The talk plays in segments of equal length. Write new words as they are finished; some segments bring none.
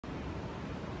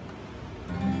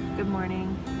Good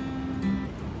morning.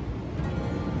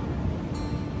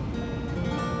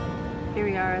 Here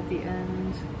we are at the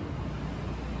end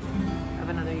of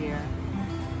another year.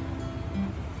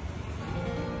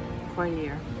 Quite a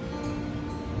year.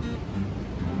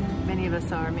 Many of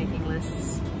us are making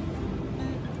lists,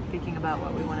 thinking about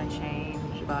what we want to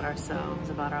change, about ourselves,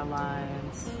 about our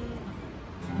lives,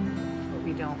 what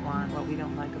we don't want, what we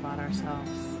don't like about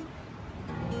ourselves.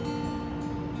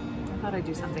 I thought I'd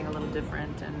do something a little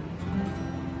different and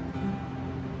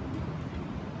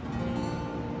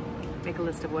make a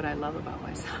list of what I love about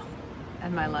myself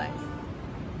and my life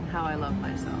and how I love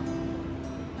myself.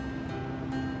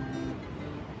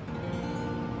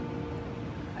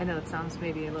 I know it sounds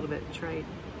maybe a little bit trite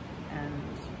and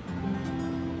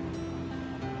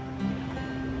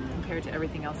compared to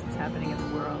everything else that's happening in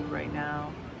the world right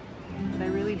now, but I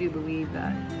really do believe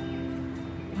that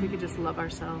if we could just love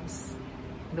ourselves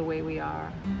the way we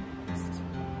are,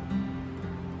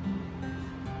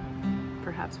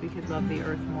 perhaps we could love the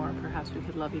earth more, perhaps we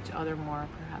could love each other more,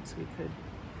 perhaps we could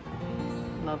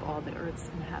love all the earth's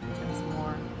inhabitants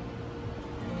more.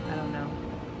 I don't know.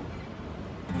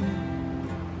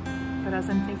 But as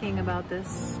I'm thinking about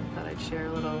this, I thought I'd share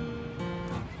a little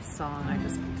song I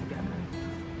just put together.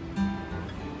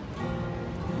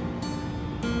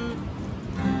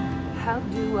 How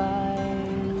do I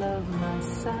love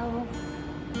myself?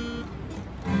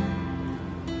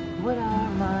 What are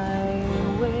my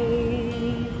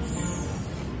ways?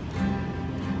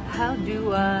 How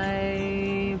do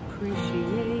I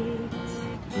appreciate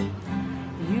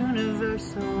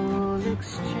universal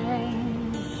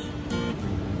exchange?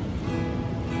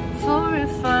 For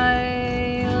if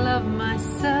I love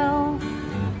myself,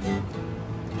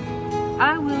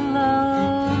 I will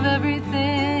love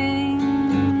everything.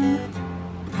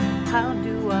 How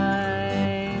do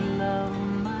I love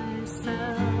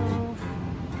myself?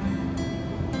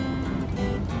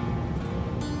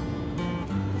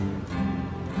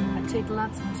 I take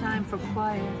lots of time for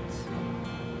quiet.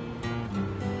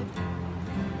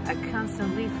 I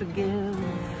constantly forgive.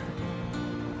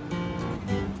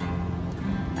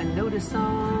 I notice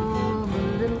all the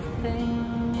little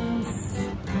things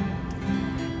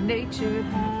nature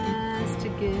has to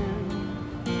give.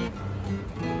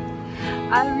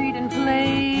 I read and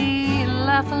play and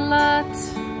laugh a lot.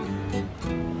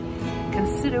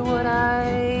 Consider what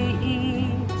I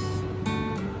eat.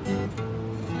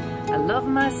 I love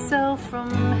myself from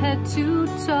head to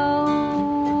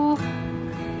toe,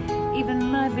 even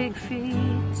my big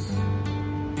feet.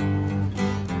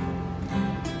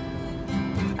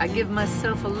 I give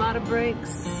myself a lot of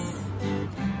breaks.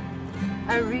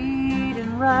 I read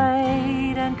and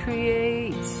write and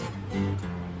create.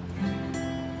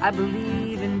 I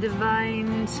believe in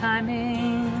divine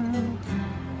timing.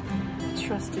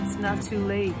 Trust it's not too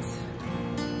late.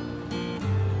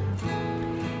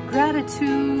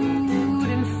 Gratitude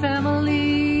and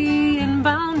family and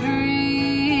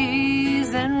boundaries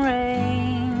and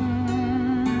rain.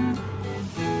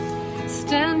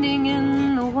 Standing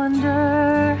in the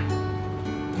wonder,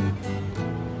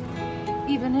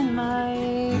 even in my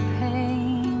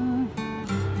pain.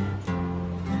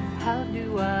 How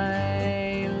do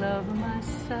I love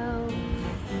myself?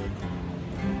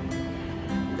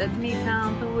 Let me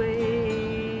count the ways.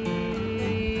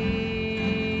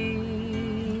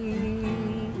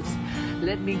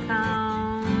 Let me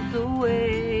count the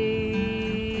ways.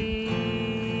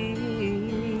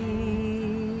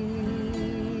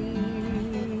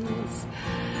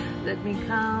 Let me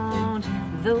count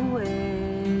the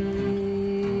ways.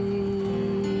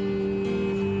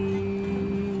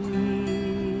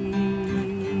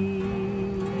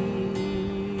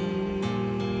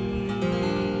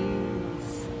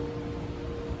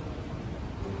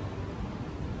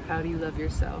 How do you love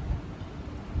yourself?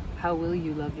 How will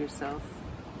you love yourself?